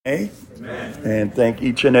Amen. And thank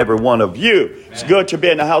each and every one of you. Amen. It's good to be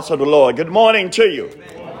in the house of the Lord. Good morning to you.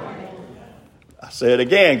 I say it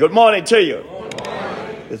again. Good morning to you.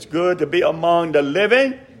 It's good to be among the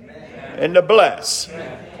living and the blessed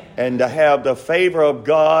and to have the favor of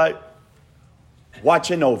God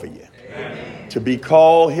watching over you. To be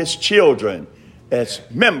called his children as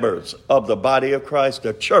members of the body of Christ,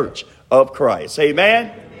 the church of Christ.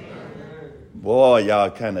 Amen. Boy, y'all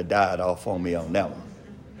kind of died off on me on that one.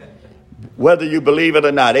 Whether you believe it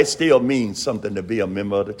or not, it still means something to be a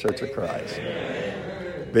member of the Church of Christ.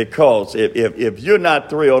 Because if you're not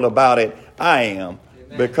thrilled about it, I am.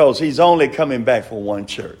 Because he's only coming back for one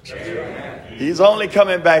church. He's only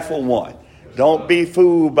coming back for one. Don't be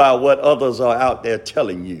fooled by what others are out there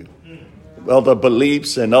telling you. Other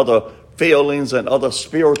beliefs and other feelings and other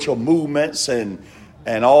spiritual movements and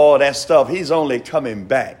all that stuff. He's only coming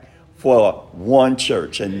back for one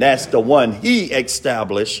church. And that's the one he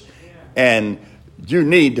established. And you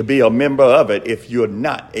need to be a member of it if you're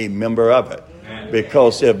not a member of it.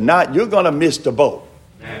 Because if not, you're going to miss the boat.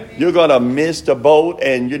 You're going to miss the boat.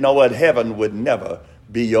 And you know what? Heaven would never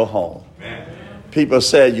be your home. People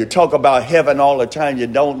say you talk about heaven all the time. You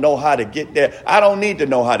don't know how to get there. I don't need to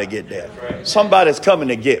know how to get there. Somebody's coming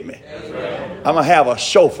to get me. I'm going to have a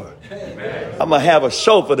chauffeur. I'm going to have a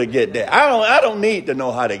chauffeur to get there. I don't need to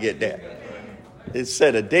know how to get there. It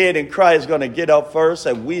said the dead in Christ is going to get up first,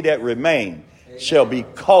 and we that remain shall be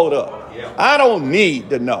caught up. I don't need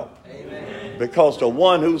to know. Because the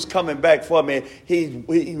one who's coming back for me,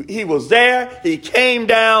 he was there, he came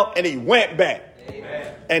down, and he went back.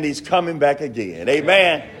 And he's coming back again.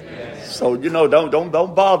 Amen. So,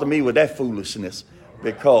 don't bother me with that foolishness.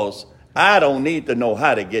 Because I don't need to know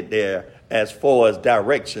how to get there as far as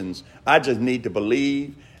directions. I just need to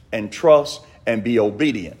believe and trust and be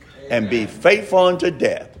obedient. And be faithful unto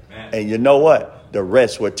death. And you know what? The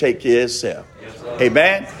rest will take care of itself.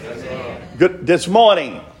 Amen. Good. This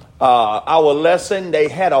morning, our lesson, they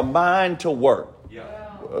had a mind to work.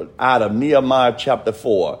 Out of Nehemiah chapter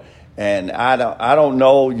 4. And I don't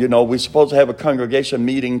know, we're supposed to have a congregation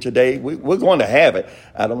meeting today. We're going to have it.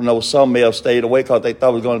 I don't know. Some may have stayed away because they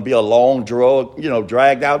thought it was going to be a long,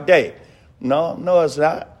 dragged out day. No, it's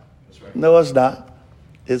not. No, it's not.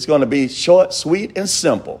 It's going to be short, sweet, and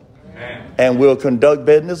simple. And we'll conduct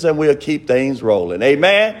business and we'll keep things rolling.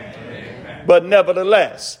 Amen? Amen. But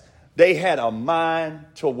nevertheless, they had a mind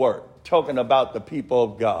to work. Talking about the people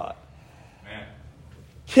of God. Amen.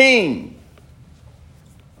 King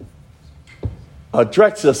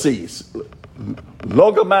Artaxerxes,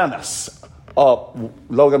 Logomanus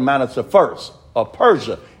I of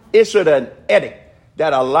Persia, issued an edict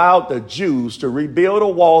that allowed the Jews to rebuild the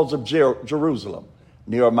walls of Jerusalem.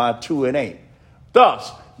 Nehemiah 2 and 8.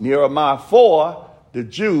 Thus, Nehemiah 4, the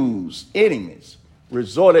Jews' enemies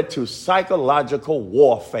resorted to psychological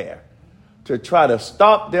warfare to try to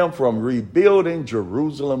stop them from rebuilding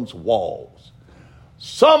Jerusalem's walls.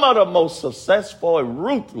 Some of the most successful and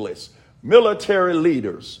ruthless military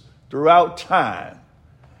leaders throughout time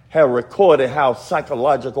have recorded how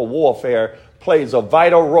psychological warfare plays a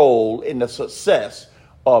vital role in the success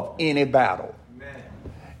of any battle. Amen.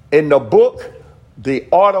 In the book, The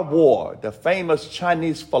Art of War, the famous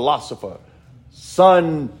Chinese philosopher,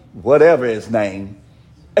 Sun, whatever his name,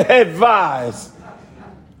 advised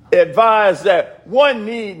that one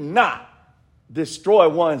need not destroy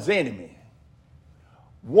one's enemy.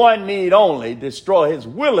 One need only destroy his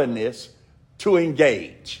willingness to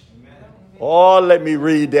engage. Oh, let me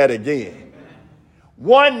read that again.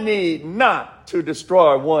 One need not to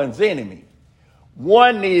destroy one's enemy.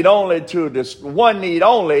 One need only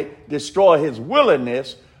destroy his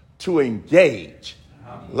willingness to engage.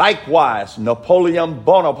 Likewise, Napoleon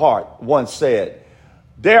Bonaparte once said,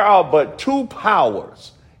 there are but two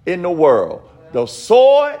powers in the world, the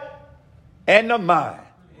sword and the mind.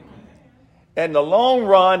 In the long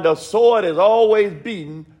run, the sword is always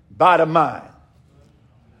beaten by the mind.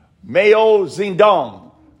 Mao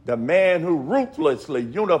Zedong, the man who ruthlessly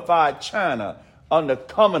unified China under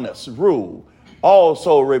communist rule,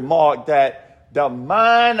 also remarked that the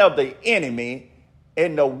mind of the enemy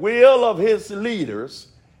and the will of his leaders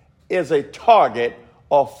is a target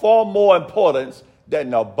of far more importance than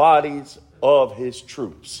the bodies of his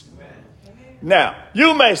troops. Now,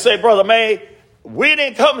 you may say, Brother May, we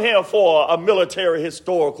didn't come here for a military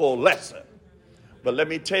historical lesson. But let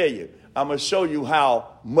me tell you, I'm going to show you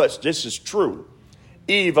how much this is true,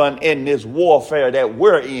 even in this warfare that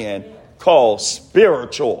we're in called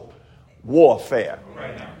spiritual warfare.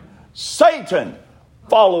 Satan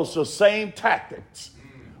follows the same tactics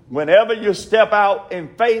whenever you step out in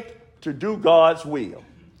faith to do God's will.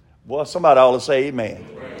 Boy, somebody ought to say amen.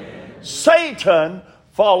 Satan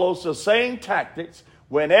follows the same tactics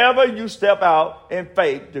whenever you step out in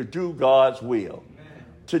faith to do God's will.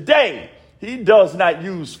 Today, he does not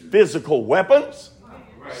use physical weapons.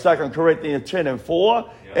 2 Corinthians 10 and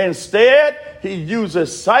 4. Instead, he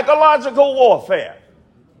uses psychological warfare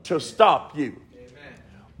to stop you.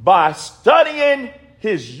 By studying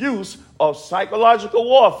his use of psychological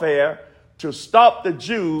warfare to stop the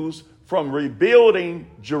Jews from rebuilding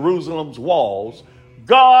Jerusalem's walls,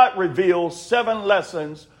 God reveals 7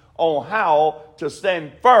 lessons on how to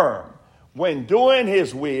stand firm when doing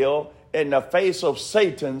his will in the face of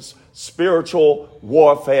Satan's spiritual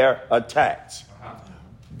warfare attacks.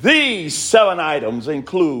 These 7 items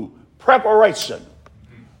include preparation,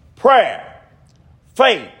 prayer,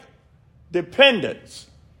 faith, dependence,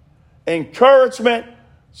 encouragement,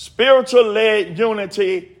 spiritual-led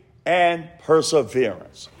unity, and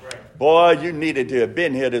perseverance. Boy, you needed to have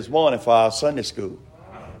been here this morning for our Sunday school.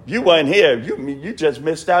 You weren't here. You just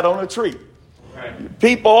missed out on a treat.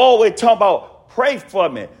 People always talk about, pray for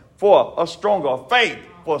me for a stronger faith,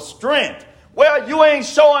 for strength. Well, you ain't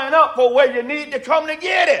showing up for where you need to come to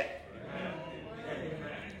get it.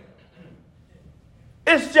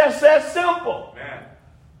 It's just that simple.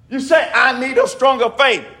 You say, I need a stronger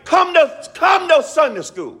faith. Come to Sunday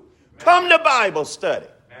school. Come to Bible study.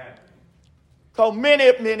 Because many,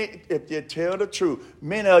 if you tell the truth,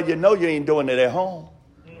 many of you know you ain't doing it at home.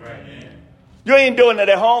 You ain't doing it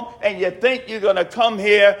at home, and you think you're going to come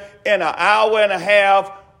here in an hour and a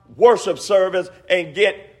half worship service and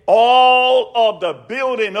get all of the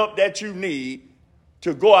building up that you need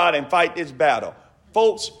to go out and fight this battle.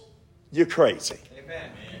 Folks, you're crazy.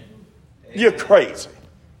 Amen. You're crazy.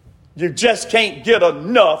 You just can't get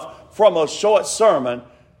enough from a short sermon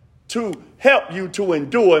to help you to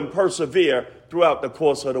endure and persevere throughout the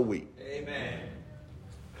course of the week. Amen.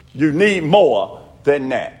 You need more than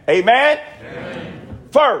that. Amen? Amen.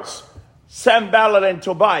 First, Sanballat and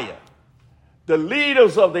Tobiah, the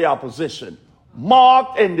leaders of the opposition,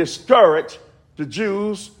 mocked and discouraged the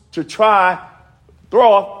Jews to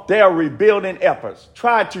throw off their rebuilding efforts.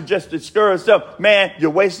 Tried to just discourage them. Man,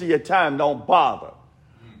 you're wasting your time. Don't bother.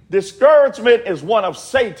 Discouragement is one of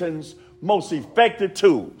Satan's most effective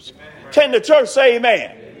tools. Amen. Can the church say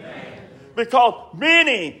amen? Amen? Because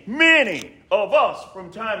many of us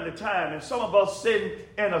from time to time, and some of us sitting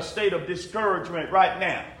in a state of discouragement right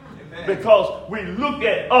now, amen, because we look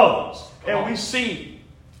at others and we see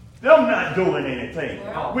them not doing anything.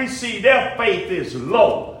 We see their faith is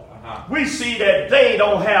low. We see that they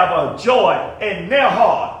don't have a joy in their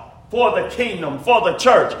heart for the kingdom, for the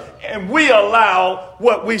church. And we allow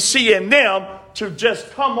what we see in them to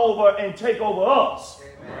just come over and take over us.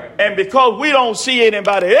 Amen. And because we don't see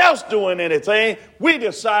anybody else doing anything, we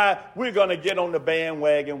decide we're going to get on the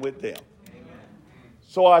bandwagon with them. Amen.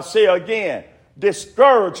 So I say again,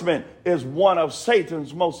 discouragement is one of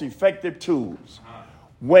Satan's most effective tools.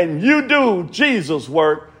 When you do Jesus'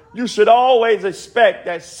 work, you should always expect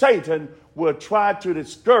that Satan will try to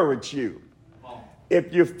discourage you.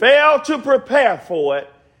 If you fail to prepare for it,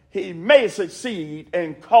 he may succeed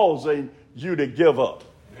in causing you to give up.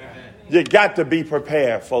 Amen. You got to be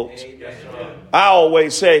prepared, folks. Yes, I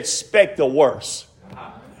always say expect the worst.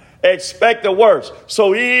 Expect the worst.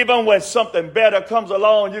 So even when something better comes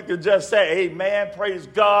along, you can just say, amen, praise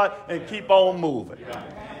God, and keep on moving.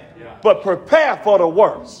 But prepare for the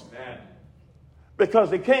worst.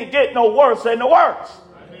 Because it can't get no worse than the worst.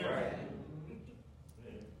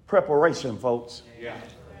 Preparation, folks.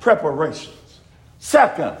 Preparations.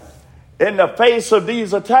 Second, in the face of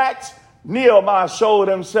these attacks, Nehemiah showed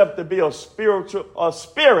himself to be a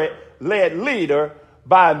spirit-led leader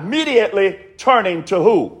by immediately turning to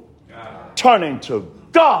who? God. Turning to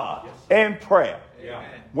God in prayer. Yeah.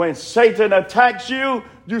 When Satan attacks you,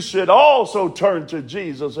 you should also turn to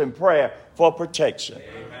Jesus in prayer for protection.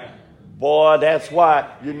 Amen. Boy, that's why,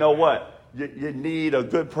 you know what? You need a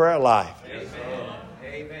good prayer life. Yes,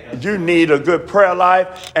 amen. You need a good prayer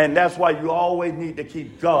life, and that's why you always need to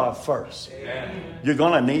keep God first. Amen. You're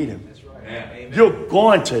going to need him. Right. You're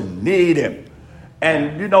going to need him.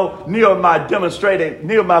 And, you know, Nehemiah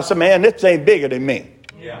said, man, this ain't bigger than me.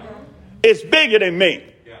 Yeah. It's bigger than me.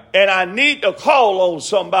 Yeah. And I need to call on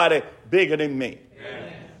somebody bigger than me. Yeah.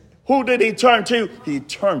 Who did he turn to? He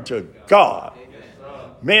turned to God.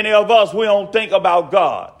 Amen. Many of us, we don't think about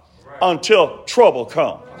God until trouble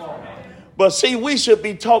comes. But see, we should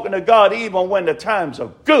be talking to God even when the times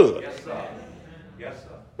are good. Yes, sir. Yes, sir.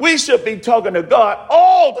 We should be talking to God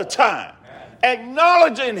all the time,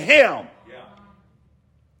 acknowledging him. Yeah.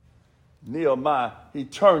 Nehemiah, he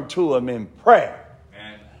turned to him in prayer.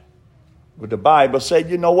 But the Bible said,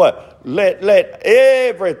 you know what? Let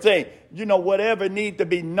everything, whatever need to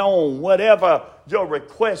be known, whatever your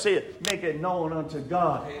request is, make it known unto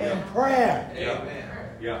God in prayer. Amen.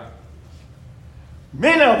 Yeah.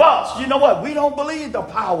 Many of us, you know what? We don't believe the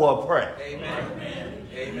power of prayer. Amen.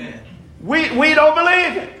 Amen. We don't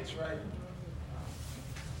believe it. That's right.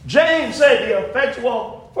 James said the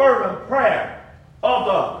effectual fervent prayer of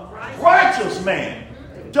the righteous man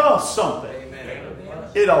does something. Amen.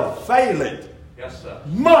 It availeth Yes, sir.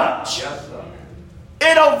 much. Yes, sir.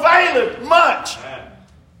 It availeth much. Man.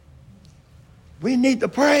 We need to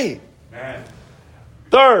pray. Man.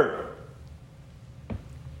 Third,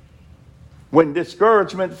 when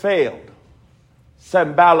discouragement failed,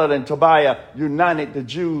 Sanballat and Tobiah united the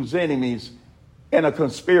Jews' enemies in a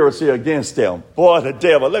conspiracy against them. Boy, the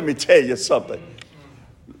devil, let me tell you something.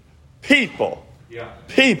 People,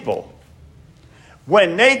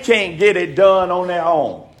 when they can't get it done on their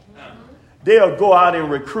own, they'll go out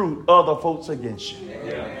and recruit other folks against you.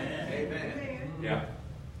 Yeah. Amen. Yeah.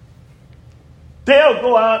 They'll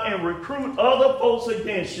go out and recruit other folks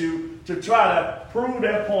against you to try to prove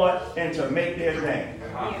their point and to make their gain.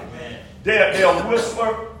 They'll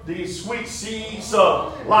whisper these sweet seeds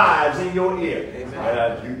of lies in your ear.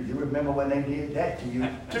 You remember when they did that to you?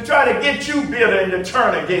 To try to get you bitter and to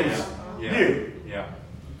turn against you. Yeah.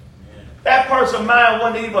 That person's mind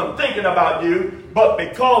wasn't even thinking about you, but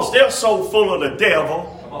because they're so full of the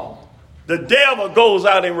devil, the devil goes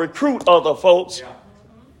out and recruit other folks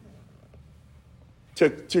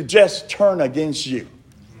to just turn against you.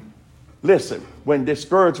 Listen, when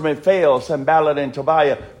discouragement failed, Sanballat and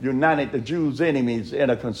Tobiah united the Jews' enemies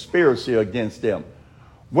in a conspiracy against them.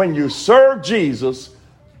 When you serve Jesus,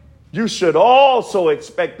 you should also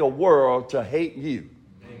expect the world to hate you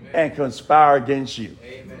and conspire against you.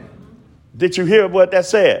 Amen. Did you hear what that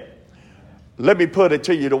said? Let me put it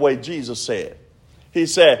to you the way Jesus said. He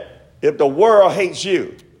said, if the world hates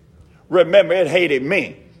you, remember it hated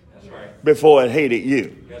me before it hated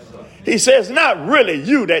you. Yes, sir. He says, not really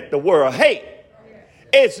you that the world hate.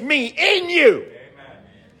 It's me in you. Amen.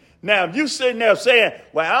 Now, if you sitting there saying,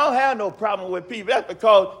 well, I don't have no problem with people, that's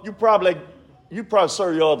because you probably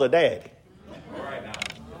serve your other daddy. All right now.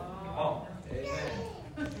 Oh.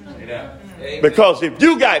 Amen. Amen. Because if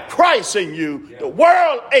you got Christ in you, the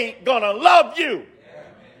world ain't going to love you.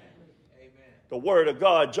 Amen. The word of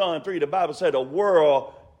God, John 3, the Bible said the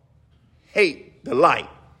world hate the light.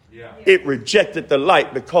 Yeah. It rejected the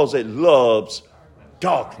light because it loves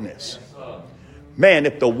darkness. Man,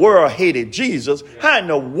 if the world hated Jesus, how in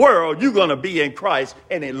the world you going to be in Christ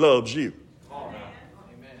and it loves you?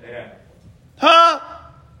 Yeah. Huh?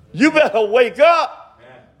 You better wake up.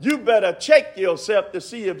 You better check yourself to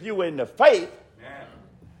see if you in the faith.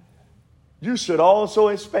 You should also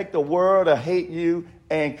expect the world to hate you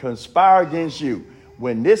and conspire against you.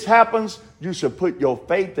 When this happens, you should put your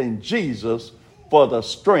faith in Jesus for the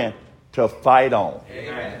strength to fight on.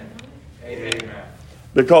 Amen. Amen.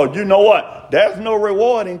 Because you know what? There's no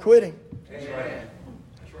reward in quitting. That's right.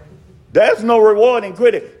 There's no reward in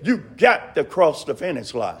quitting. You got to cross the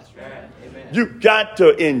finish line. Amen. You got to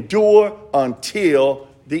endure until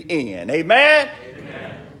the end. Amen?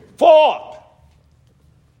 Amen. Fourth,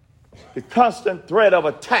 the constant threat of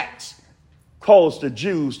attacks caused the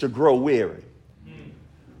Jews to grow weary.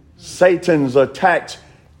 Satan's attacks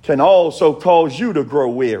can also cause you to grow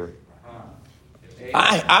weary.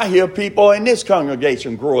 I hear people in this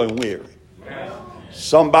congregation growing weary.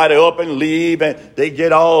 Somebody up and leave and they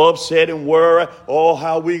get all upset and worried. Oh,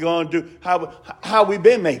 how we going to do? How we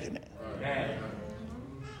been making it? Amen.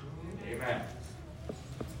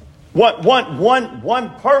 One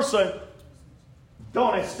person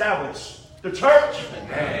don't establish the church.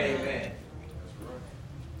 Amen.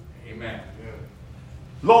 Amen.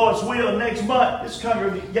 Lord's will, next month, this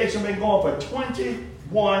congregation been going for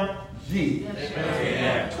 21 years.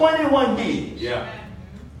 Amen. 21 years. Yeah.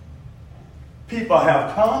 People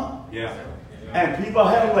have come Yeah. and people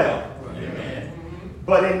have left. Amen.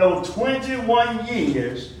 But in those 21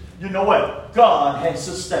 years, you know what? God has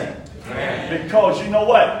sustained. Amen. Because you know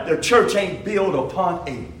what? The church ain't built upon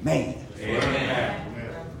a man. Amen.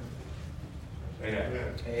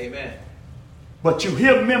 Amen. Amen. But you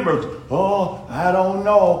hear members, oh, I don't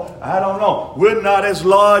know. We're not as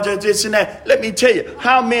large as this and that. Let me tell you,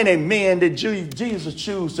 how many men did Jesus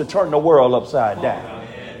choose to turn the world upside down?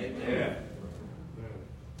 Yeah.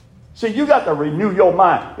 See, you got to renew your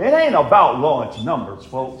mind. It ain't about large numbers,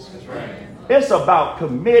 folks. That's right. It's about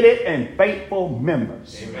committed and faithful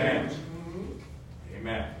members. Amen.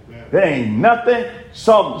 Amen. There ain't nothing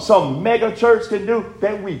some mega church can do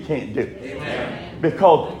that we can't do. Amen.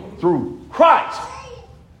 Because through Christ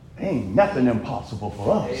Ain't nothing impossible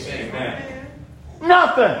for us. Amen.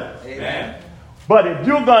 Nothing. Amen. But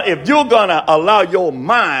if you're gonna allow your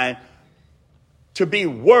mind to be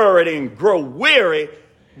worried and grow weary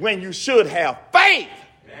when you should have faith.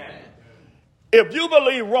 Amen. If you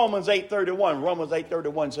believe Romans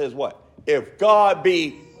 8:31 says what? If God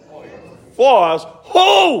be for us,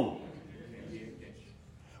 who?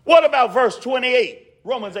 What about verse 28?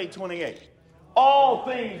 Romans 8:28. All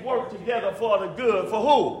things work together for the good. For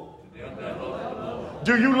who?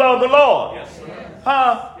 Do you love the Lord? Yes, sir.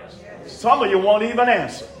 Huh? Yes, Some of you won't even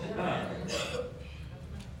answer.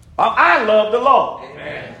 I love the Lord.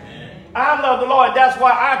 Amen. I love the Lord. That's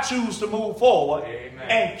why I choose to move forward. Amen.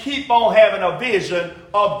 And keep on having a vision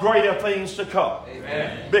of greater things to come.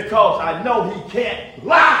 Amen. Because I know he can't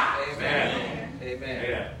lie. Amen.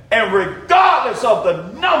 Amen. And regardless of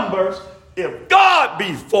the numbers, if God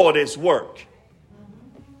be for this work,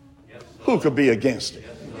 who could be against it?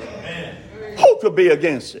 Who could be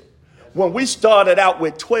against it? When we started out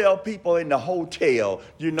with 12 people in the hotel,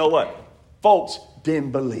 you know what? Folks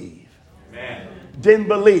didn't believe. Amen. Didn't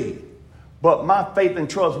believe. But my faith and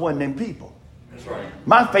trust wasn't in people. That's right.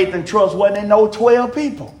 My faith and trust wasn't in no 12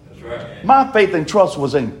 people. That's right. My faith and trust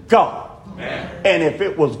was in God. Amen. And if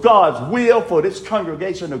it was God's will for this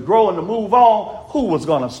congregation to grow and to move on, who was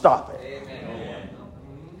going to stop it? Amen.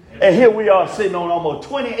 And here we are sitting on almost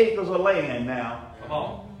 20 acres of land now. Come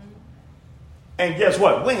on. And guess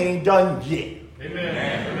what? We ain't done yet.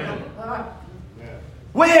 Amen.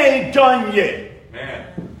 We ain't done yet.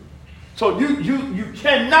 Amen. So you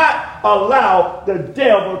cannot allow the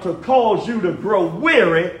devil to cause you to grow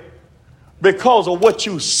weary because of what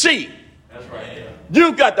you see. That's right.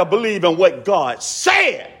 You got to believe in what God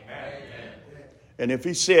said. Amen. And if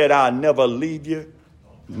he said, I'll never leave you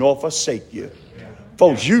nor forsake you.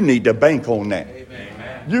 Folks, you need to bank on that.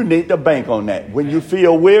 Amen. You need to bank on that. When you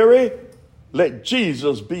feel weary, let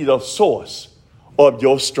Jesus be the source of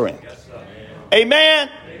your strength. Yes, sir. Amen.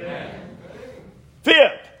 Amen.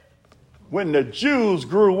 Fifth, when the Jews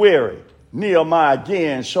grew weary, Nehemiah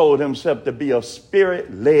again showed himself to be a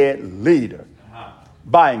spirit-led leader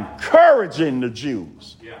by encouraging the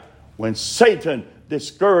Jews. Yeah. When Satan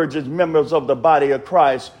discourages members of the body of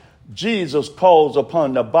Christ, Jesus calls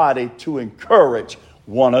upon the body to encourage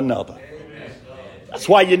one another. Amen. That's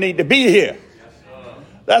why you need to be here.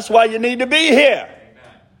 That's why you need to be here. Amen.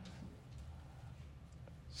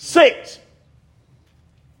 6,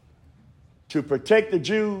 to protect the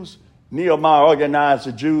Jews, Nehemiah organized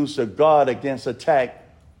the Jews to guard against attack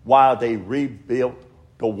while they rebuilt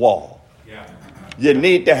the wall. Yeah. You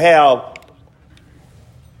need to have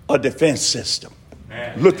a defense system,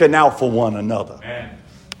 Amen. looking out for one another, Amen.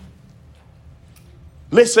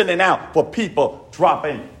 listening out for people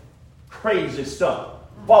dropping crazy stuff,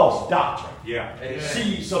 false doctrine, Yeah. Amen.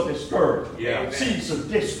 seeds of discouragement, Yeah. seeds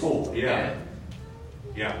of discord. Yeah.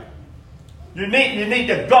 Yeah. You need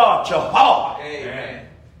to guard your heart. Amen.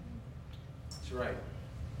 That's right.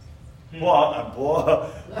 Boy,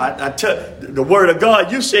 I tell the word of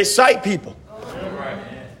God, you say sight people. Right.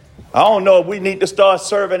 I don't know if we need to start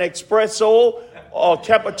serving espresso or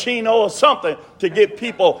cappuccino or something to get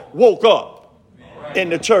people woke up in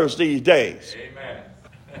the church these days. Amen.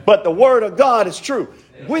 But the word of God is true.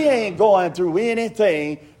 We ain't going through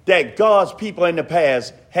anything that God's people in the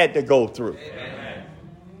past had to go through. Amen.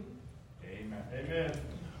 Amen.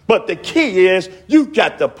 But the key is you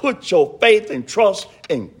got to put your faith and trust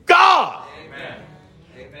in God. Amen.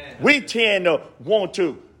 Amen. We tend to want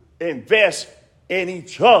to invest in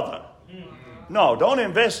each other. No, don't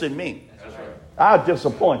invest in me. That's right. I'll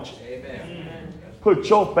disappoint you. Amen. Put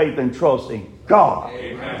your faith and trust in God.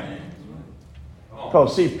 Amen.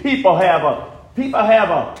 Because see, people have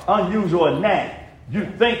a unusual knack. You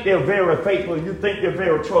think they're very faithful, you think they're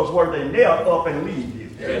very trustworthy, and they'll up and leave you.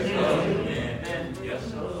 Yes, sir.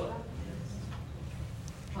 Yes, sir.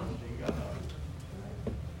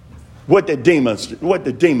 What the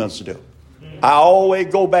demons do. I always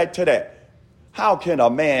go back to that. How can a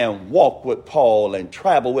man walk with Paul and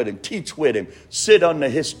travel with him, teach with him, sit under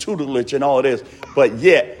his tutelage and all this, but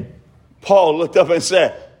yet Paul looked up and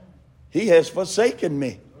said, he has forsaken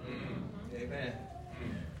me Amen.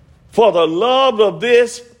 for the love of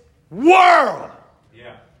this world.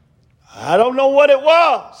 Yeah. I don't know what it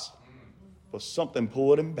was, but something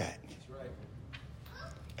pulled him back.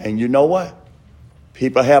 And you know what?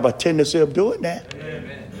 People have a tendency of doing that.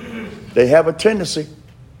 Amen. They have a tendency.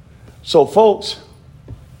 So, folks,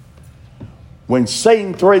 when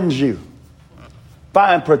Satan threatens you,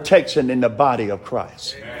 find protection in the body of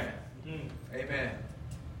Christ. Amen. Amen.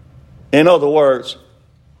 In other words,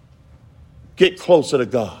 get closer to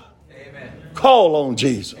God. Amen. call on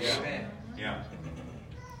Jesus. Amen. Yeah.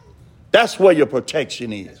 That's where your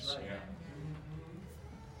protection is. Yeah.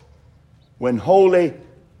 When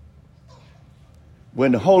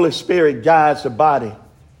the Holy Spirit guides the body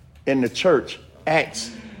in the church,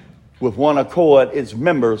 acts with one accord, its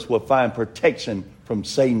members will find protection from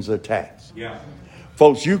Satan's attacks. Yeah.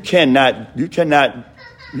 Folks, you can't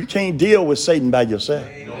deal with Satan by yourself.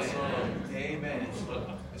 Amen.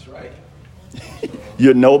 That's right.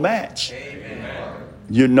 You're no match. Amen.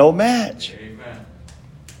 You're no match. Amen.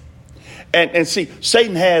 And see,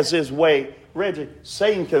 Satan has his way. Reggie,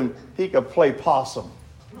 Satan can play possum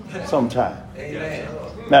sometimes. Amen.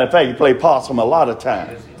 Matter of fact, he play possum a lot of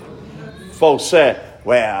times. Folks say,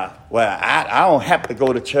 well, I don't have to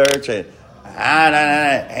go to church and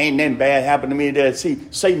ain't nothing bad happened to me there. See,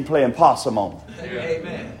 Satan playing possum on him.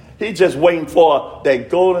 Amen. He's just waiting for that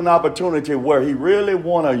golden opportunity where he really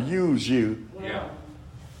want to use you. Yeah.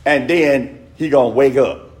 And then he going to wake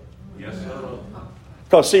up. Yes, sir.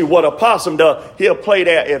 Because see, what a possum does, he'll play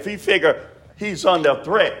there. If he figure he's under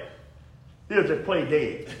threat, he'll just play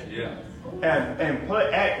dead. Yeah. And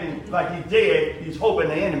play, acting like he's dead, he's hoping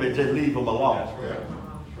the enemy just leave him alone. That's right.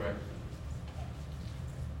 That's right.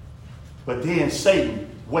 But then Satan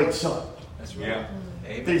wakes up. That's right. Yeah.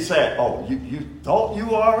 Amen. He said, oh, you thought you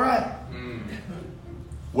were all right.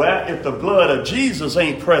 Well, if the blood of Jesus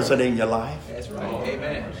ain't present in your life, That's right.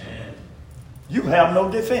 Amen. you have no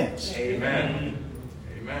defense. Amen.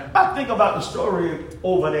 Amen. I think about the story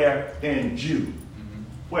over there in Jude,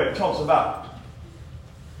 where it talks about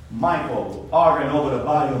Michael arguing over the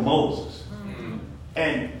body of Moses.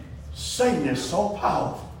 And Satan is so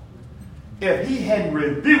powerful. If he hadn't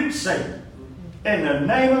rebuked Satan in the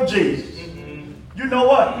name of Jesus, you know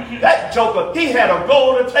what? That joker, he had a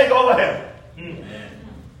goal to take over heaven.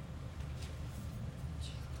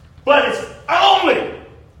 But it's only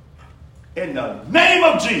in the name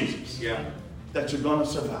of Jesus Yeah. that you're going to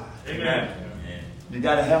survive. Amen. You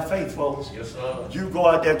got to have faith, folks. Yes, sir. You go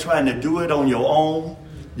out there trying to do it on your own,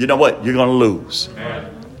 you know what? You're going to lose.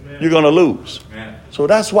 Amen. You're going to lose. Amen. So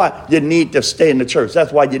that's why you need to stay in the church.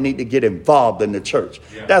 That's why you need to get involved in the church.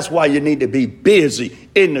 Yeah. That's why you need to be busy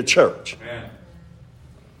in the church. Amen.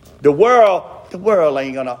 The world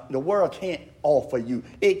can't offer you.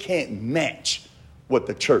 It can't match what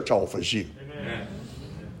the church offers you. Amen.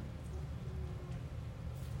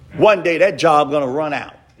 One day that job going to run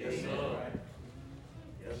out. Yes, sir.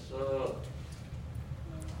 Yes, sir.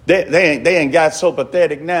 They ain't got so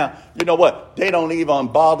pathetic now. You know what? They don't even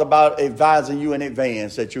bother about advising you in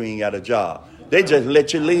advance that you ain't got a job. They just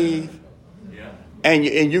let you leave. Yeah. And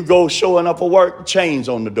you go showing up for work, chains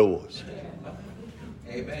on the doors.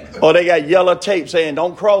 Amen. Or they got yellow tape saying,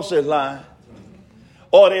 don't cross this line.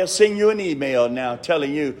 Or they'll send you an email now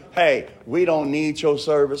telling you, hey, we don't need your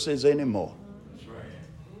services anymore. That's right.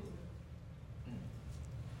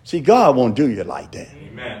 See, God won't do you like that.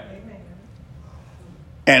 Amen.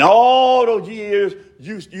 And all those years,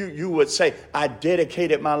 you would say, I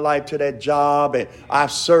dedicated my life to that job and I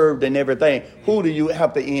served and everything. Who do you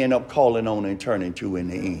have to end up calling on and turning to in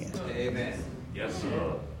the end? Amen. Yes,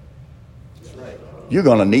 sir. That's right. You're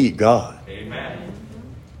going to need God. Amen.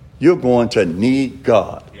 You're going to need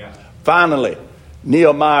God. Yeah. Finally,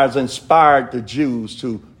 Nehemiah inspired the Jews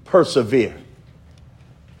to persevere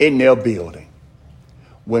in their building.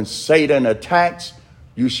 When Satan attacks,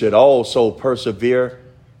 you should also persevere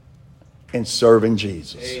in serving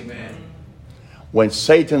Jesus. Amen. When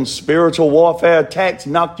Satan's spiritual warfare attacks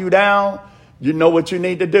knock you down, you know what you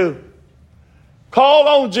need to do. Call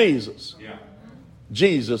on Jesus. Yeah.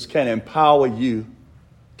 Jesus can empower you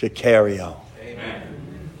to carry on. Amen.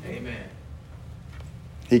 Amen.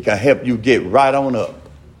 He can help you get right on up.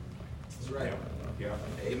 That's right. Yeah.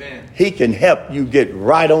 Amen. He can help you get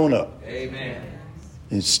right on up Amen.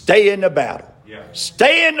 and stay in the battle. Yeah.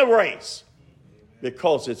 Stay in the race,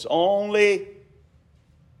 because it's only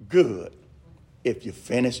good if you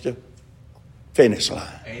finish the finish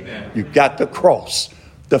line. Amen. You got to cross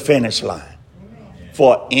the finish line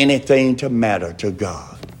for anything to matter to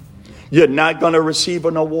God. You're not going to receive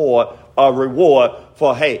an award or reward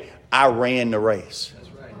for, hey, I ran the race. That's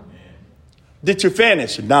right. Did you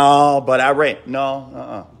finish? No, but I ran.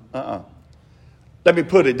 No, Let me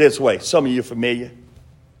put it this way. Some of you are familiar.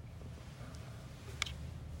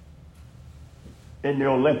 In the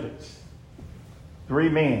Olympics, 3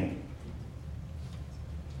 men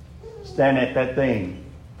stand at that thing,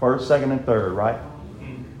 first, second, and third, right?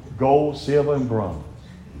 Gold, silver, and bronze.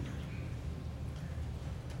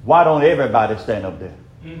 Why don't everybody stand up there?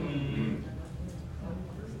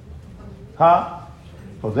 Huh?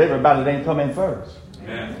 Because everybody didn't come in first.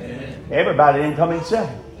 Amen. Everybody didn't come in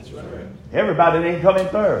second. That's right. Everybody didn't come in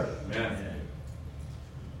third. Amen.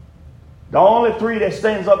 The only three that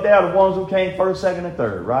stands up there are the ones who came first, second, and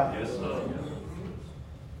third, right? Yes, sir.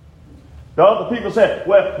 The other people said,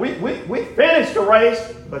 well, we finished the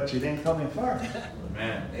race, but you didn't come in first.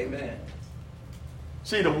 Amen. Amen.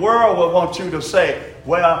 See, the world will want you to say,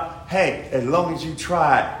 well, hey, as long as you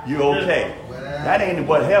tried, you're okay. That ain't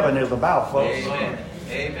what heaven is about, folks. Amen.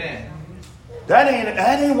 Amen.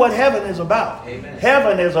 That ain't what heaven is about. Amen.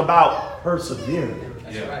 Heaven is about persevering.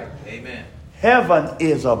 That's right. Amen. Heaven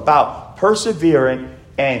is about persevering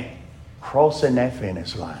and crossing that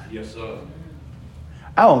finish line. Yes, sir.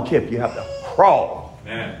 I don't care if you have to crawl.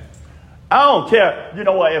 Amen. I don't care, you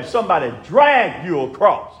know what, if somebody dragged you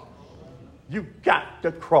across, you got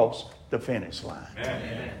to cross the finish line.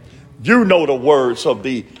 Amen. You know the words of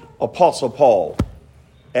the Apostle Paul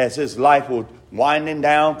as his life was winding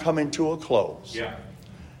down, coming to a close. Yeah.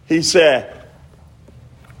 He said,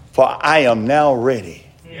 for I am now ready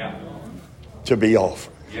Yeah. to be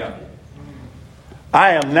offered. Yeah.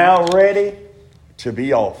 I am now ready to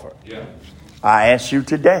be offered. Yeah. I ask you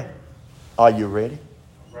today, are you ready?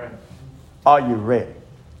 Right. Are you ready?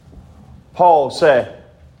 Paul said,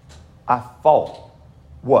 I fought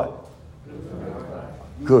what?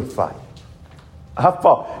 Good fight. I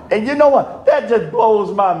fought. And you know what? That just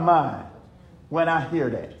blows my mind when I hear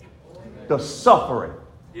that. The suffering,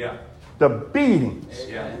 Yeah. the beatings,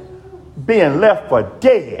 Yeah. being left for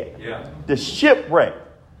dead, Yeah. the shipwreck,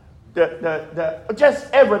 the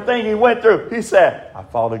just everything he went through. He said, I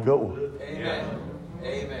fought a good one. Amen.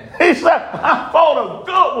 Amen. He said, I fought a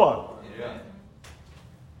good one.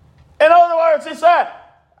 Yeah. In other words, he said,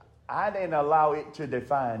 I didn't allow it to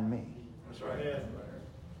define me. That's right.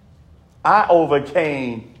 I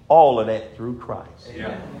overcame all of that through Christ.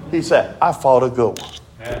 Yeah. He said, I fought a good one.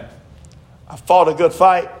 Yeah. I fought a good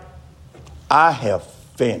fight. I have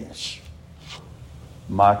finished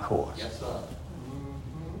my course. Yes, sir.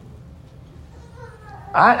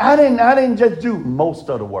 I didn't just do most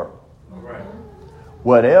of the work. All right.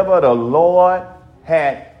 Whatever the Lord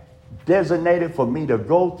had designated for me to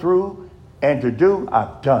go through and to do,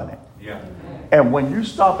 I've done it. Yeah. And when you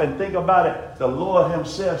stop and think about it, the Lord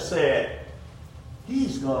himself said,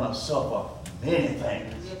 he's going to suffer many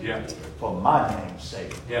things Yeah. for my name's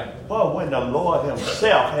sake. Yeah. But when the Lord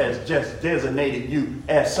himself has just designated you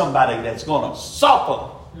as somebody that's going to suffer,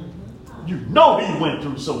 you know he went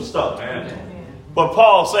through some stuff. Amen. But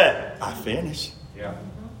Paul said, I finished. Yeah.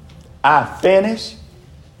 I finished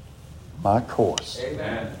my course.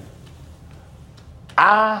 Amen.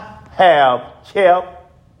 I have kept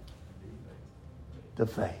the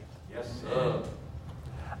faith. Yes, sir.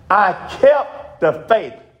 I kept the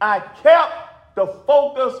faith. I kept the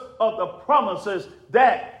focus of the promises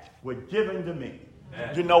that were given to me.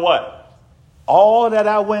 Amen. You know what? All that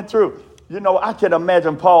I went through, you know, I can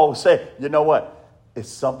imagine Paul say, you know what? It's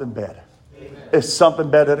something better. Amen. It's something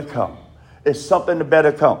better to come. It's something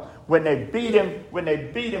better to come. When they beat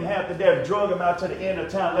him half to death, drug him out to the end of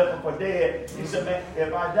town, left him for dead, he said, man,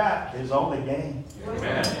 if I die, it's only gain.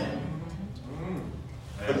 Amen.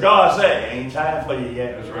 But God said, ain't time for you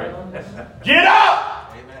yet. That's right. Get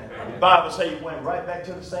up! Amen. The Bible says he went right back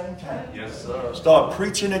to the same time. Yes, sir. Start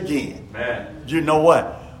preaching again. Man. You know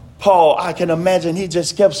what? Paul, I can imagine he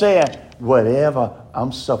just kept saying, whatever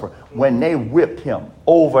I'm suffering. When they whipped him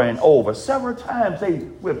over and over, several times they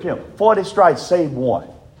whipped him. 40 stripes saved one.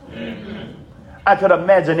 I could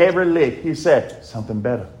imagine every lick. He said, something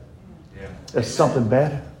better. Yeah. It's something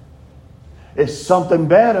better. It's something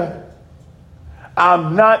better.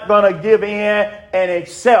 I'm not going to give in and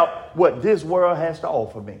accept what this world has to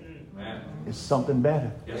offer me. Man. It's something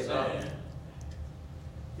better. Yes, sir.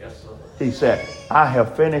 Yes, sir. He said, I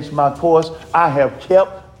have finished my course. I have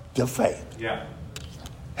kept the faith. Yeah.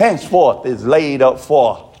 Henceforth is laid up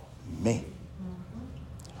for me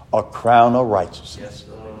a crown of righteousness. Yes, sir.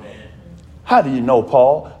 How do you know,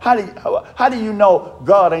 Paul? How do you know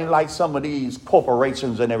God ain't like some of these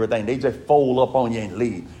corporations and everything? They just fold up on you and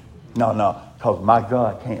leave. No, because my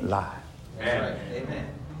God can't lie. Man. Amen.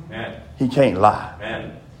 Man. He can't lie.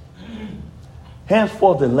 Man.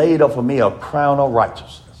 Henceforth is laid up for me a crown of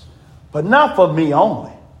righteousness. But not for me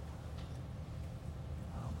only.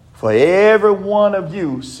 For every one of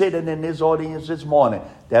you sitting in this audience this morning,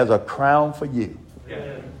 there's a crown for you.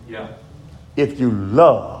 Yeah. Yeah. If you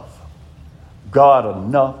love God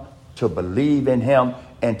enough to believe in him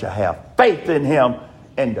and to have faith in him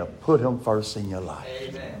and to put him first in your life.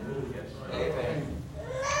 Amen. Amen.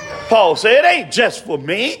 Paul said, it ain't just for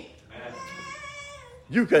me. Man.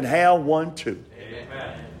 You can have one too.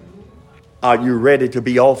 Amen. Are you ready to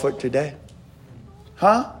be offered today?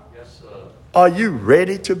 Huh? Yes, sir. Are you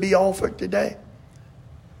ready to be offered today?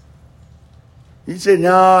 You said,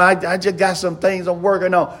 no, I just got some things I'm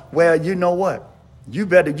working on. Well, you know what? You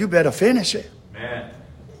better finish it. Man.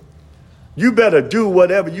 You better do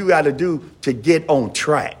whatever you got to do to get on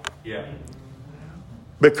track. Yeah.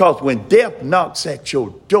 Because when death knocks at your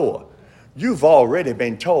door, you've already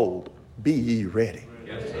been told, be ye ready.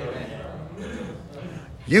 Yes, sir.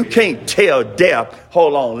 You can't tell death,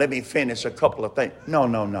 hold on, let me finish a couple of things.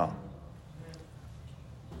 No.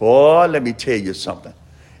 Boy, let me tell you something.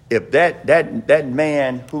 If that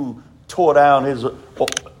man who tore down his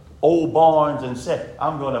old barns and said,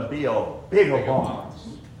 I'm going to build bigger barns.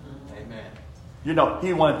 Amen. You know,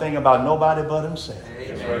 he wasn't thinking about nobody but himself.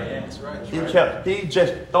 Amen. That's right. He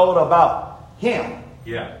just thought about him.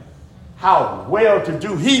 Yeah. How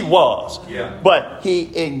well-to-do he was. Yeah. But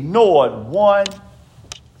he ignored one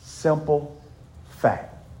simple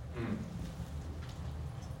fact.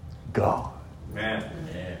 God. Man.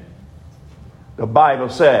 The Bible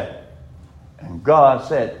said, and God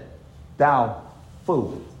said, thou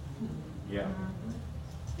fool. Yeah.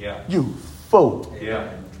 Yeah. You fool.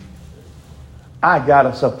 Yeah. I got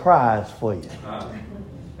a surprise for you.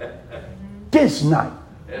 This night,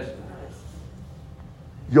 Yes.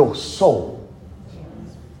 your soul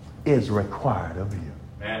is required of you.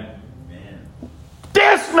 Man.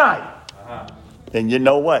 This night. Uh-huh. Then you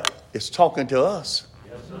know what? It's talking to us.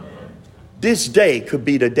 Yes, sir. This day could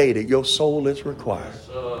be the day that your soul is required. Yes,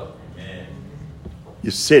 sir. Man.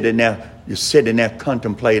 You're sitting there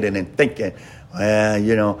contemplating and thinking, well,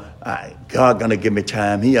 you know, God gonna give me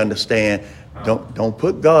time. He understand. Don't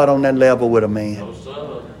put God on that level with a man. No,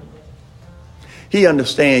 sir. He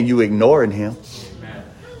understand you ignoring him. Amen.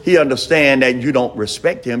 He understand that you don't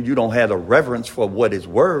respect him. You don't have the reverence for what his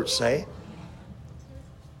words say.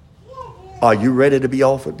 Are you ready to be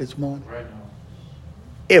offered this morning? Right now.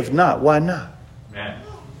 If not, why not? Man.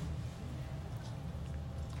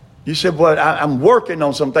 You said, well, I'm working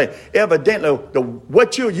on something. Evidently,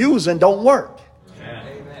 what you're using don't work. Man.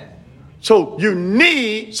 Amen. So you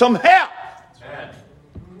need some help. Man.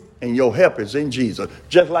 And your help is in Jesus.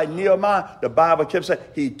 Just like Nehemiah, the Bible kept saying,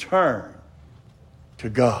 he turned to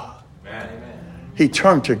God. Man. Amen. He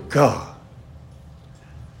turned to God.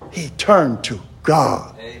 He turned to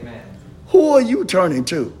God. Amen. Who are you turning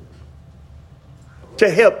to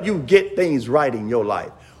help you get things right in your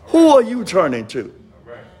life? Who are you turning to?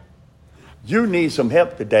 All right. You need some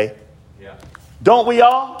help today. Yeah. Don't we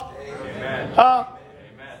all? Amen. Huh?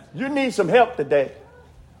 Amen. You need some help today.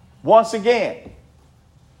 Once again,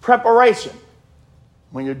 preparation.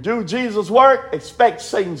 When you do Jesus' work, expect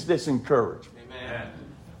Satan's discouragement. Amen.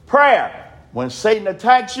 Prayer. When Satan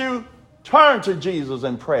attacks you, turn to Jesus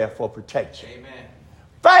in prayer for protection. Amen.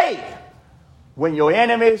 Faith. When your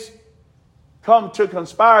enemies come to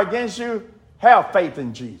conspire against you, have faith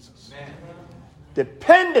in Jesus. Amen.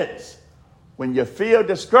 Dependence. When you feel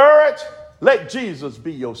discouraged, let Jesus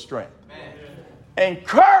be your strength. Amen.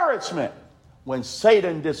 Encouragement. When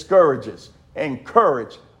Satan discourages,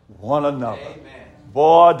 encourage one another. Amen.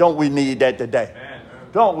 Boy, don't we need that today? Amen.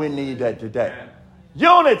 Don't we need that today? Amen.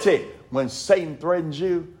 Unity. When Satan threatens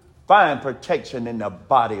you, find protection in the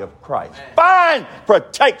body of Christ. Amen. Find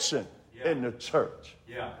protection in the church.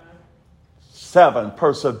 Yeah. 7,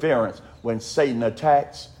 perseverance. When Satan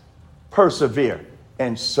attacks, persevere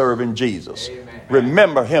in serving Jesus. Amen.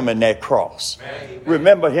 Remember him in that cross. Amen.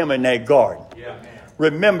 Remember him in that garden. Yeah.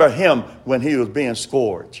 Remember him when he was being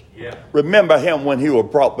scourged. Yeah. Remember him when he was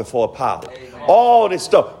brought before Pilate. Amen. All this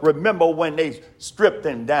stuff. Remember when they stripped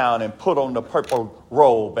him down and put on the purple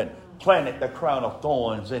robe and planted the crown of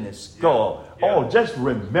thorns in his skull. Yeah. Yeah. Oh, just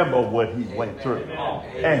remember what he went through.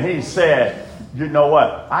 Amen. And he said, you know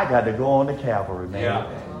what? I got to go on to Calvary, man.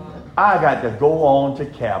 Yeah. I got to go on to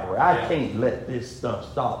Calvary. I Yeah. can't let this stuff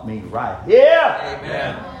stop me right here.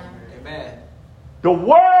 Amen. Amen. The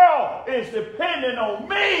world is depending on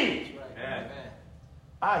me. Amen.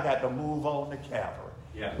 I got to move on to Calvary.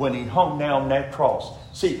 Yeah. When he hung down that cross.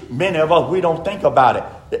 See, many of us, we don't think about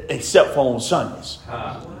it except for on Sundays.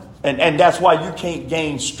 And that's why you can't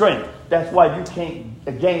gain strength. That's why you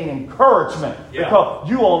can't gain encouragement. Yeah. Because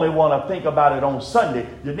you only want to think about it on Sunday.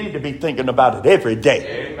 You need to be thinking about it every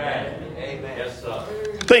day. Amen. Amen. Yes, sir.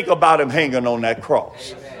 Think about him hanging on that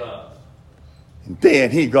cross. Yes, sir. And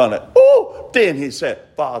then he said,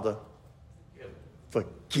 Father,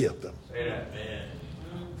 forgive them. Say that, man.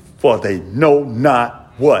 For they know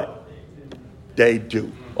not what they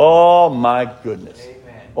do. Oh, my goodness.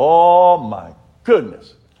 Amen. Oh, my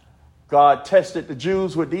goodness. God tested the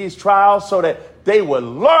Jews with these trials so that they would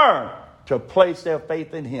learn to place their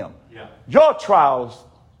faith in him. Yeah. Your trials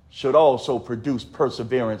should also produce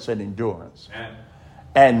perseverance and endurance. Amen.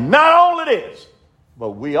 And not only this,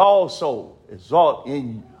 but we also exalt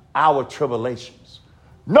in our tribulations,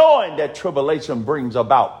 knowing that tribulation brings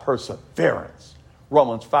about perseverance.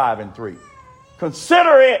 Romans 5:3.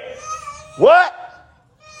 Consider it what?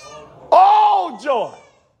 All joy,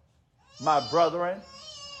 my brethren,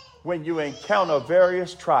 when you encounter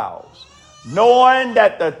various trials, knowing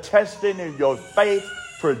that the testing of your faith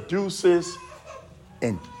produces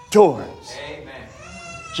endurance. Amen.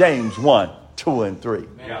 James 1:2-3.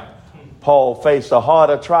 Yeah. Paul faced a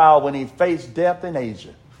harder trial when he faced death in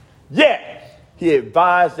Asia. Yet, he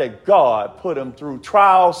advised that God put him through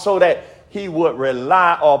trials so that he would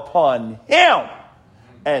rely upon him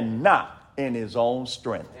and not in his own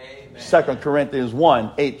strength. Amen. 2 Corinthians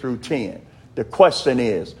 1:8-10. The question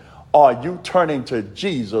is, are you turning to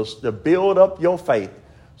Jesus to build up your faith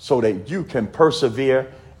so that you can persevere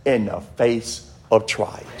in the face of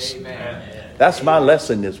trials? Amen. That's my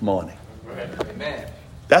lesson this morning. Right. Amen.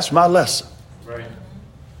 That's my lesson. Right.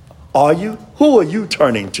 Are you? Who are you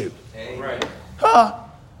turning to? Amen. Right. Huh?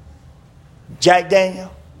 Jack Daniel?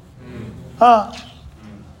 Huh?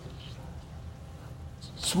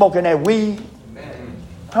 Smoking that weed? Amen.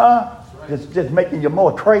 Huh? Just making you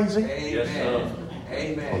more crazy? Yes, sir.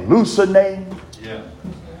 Amen. Hallucinating? Yeah.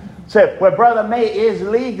 Say, well, Brother May is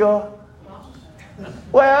legal.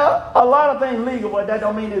 Well, a lot of things legal, but that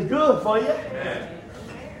don't mean it's good for you. Amen.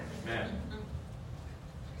 Amen.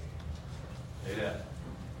 Say that.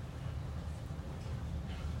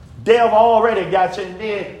 Dev already got you, and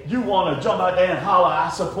then you want to jump out there and holler, I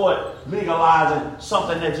support legalizing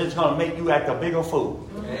something that's just going to make you act a bigger fool.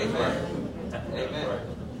 Amen. Amen.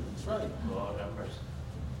 That's right. Lord have mercy.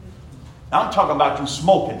 I'm talking about you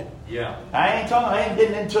smoking it. Yeah. I ain't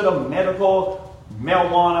getting into the medical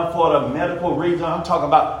marijuana for the medical reason. I'm talking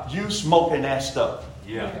about you smoking that stuff.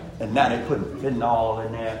 Yeah. And now they putting fentanyl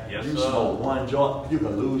in there. Yes, you sir. smoke one joint, you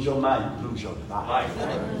can lose your mind, you lose your life. Life.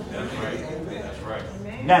 That's right. That's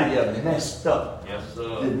right. Now you're messed up. Yes, You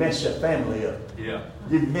sir. mess your family up. Yeah.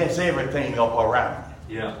 You mess everything up around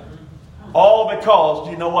you. Yeah. All because,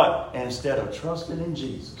 you know what? Instead of trusting in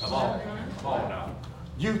Jesus, Come on. Come on now.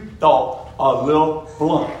 you thought a little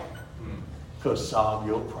blunt could solve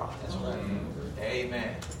your problem. That's right.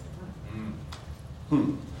 Amen.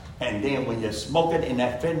 And then when you're smoking and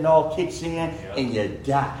that fentanyl kicks in and you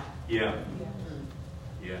die, Yeah.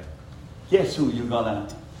 Yeah. guess who you're gonna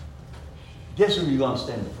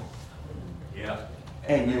stand for? Yeah.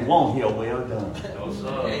 And you won't hear well done. No, sir.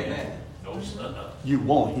 Amen. No, sir. You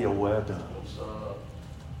won't hear well done. No,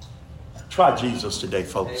 sir. Try Jesus today,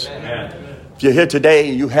 folks. Amen. Amen. If you're here today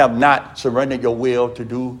and you have not surrendered your will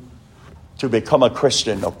to become a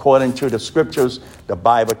Christian, according to the scriptures, the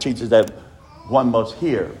Bible teaches that one must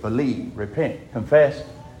hear, believe, repent, confess,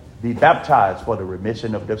 be baptized for the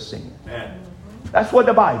remission of their sin. Amen. That's what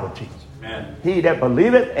the Bible teaches. Amen. He that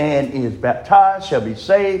believeth and is baptized shall be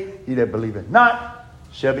saved. He that believeth not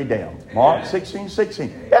shall be damned. Mark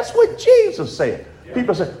 16:16. That's what Jesus said. Yeah.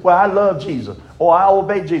 People say, well, I love Jesus or I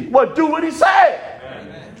obey Jesus. Well, do what he said. Amen.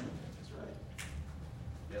 Amen. That's right.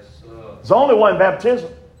 Yes, sir. There's only one baptism.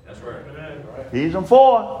 That's right. Amen. Ephesians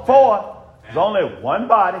 4. There's only one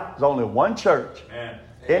body. There's only one church. Amen.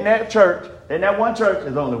 In that one church,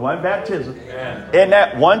 there's only one baptism. Amen. In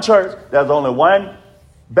that one church, there's only one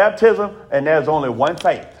baptism, and there's only one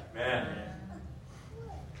faith. Amen.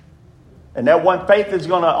 And that one faith is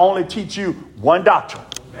going to only teach you one doctrine.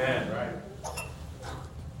 Amen. Right.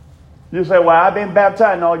 You say, well, I've been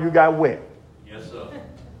baptized. No, you got wet. Yes, sir.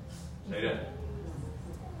 Say that.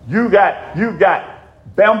 You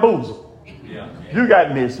got bamboozled. Yeah. You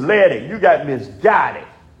got misled. You got misguided.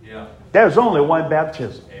 Yeah. There's only one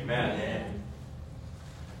baptism. Amen.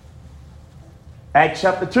 Acts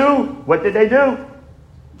chapter 2, what did they do?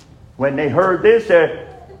 When they heard this, their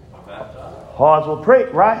Baptized. hearts were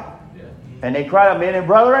pricked, right? Yeah. And they cried out, men and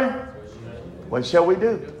brethren, what shall we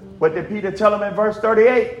do? What did Peter tell them in verse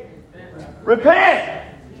 38? Repent.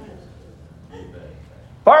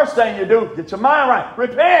 First thing you do, get your mind right.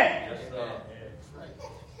 Repent Yes, sir.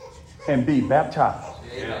 and be baptized.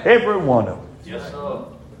 Yeah. Every one of them. Yes, sir.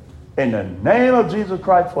 In the name of Jesus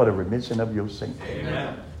Christ for the remission of your sins.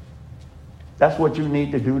 Amen. That's what you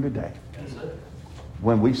need to do today. That's it.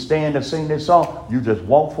 When we stand to sing this song, you just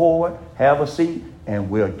walk forward, have a seat, and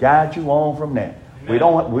we'll guide you on from there. We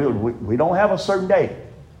don't have a certain day.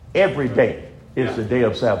 Every day is the day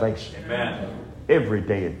of salvation. Amen. Every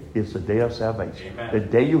day is the day of salvation. Amen. The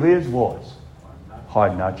day you hear his voice,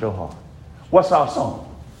 harden not your heart. What's our song?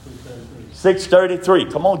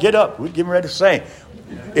 633. Come on, get up. We're getting ready to sing.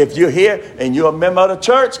 If you're here and you're a member of the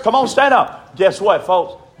church, come on, stand up. Guess what,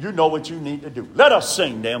 folks? You know what you need to do. Let us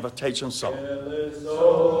sing the invitation song.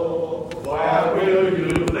 Why will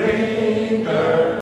you linger?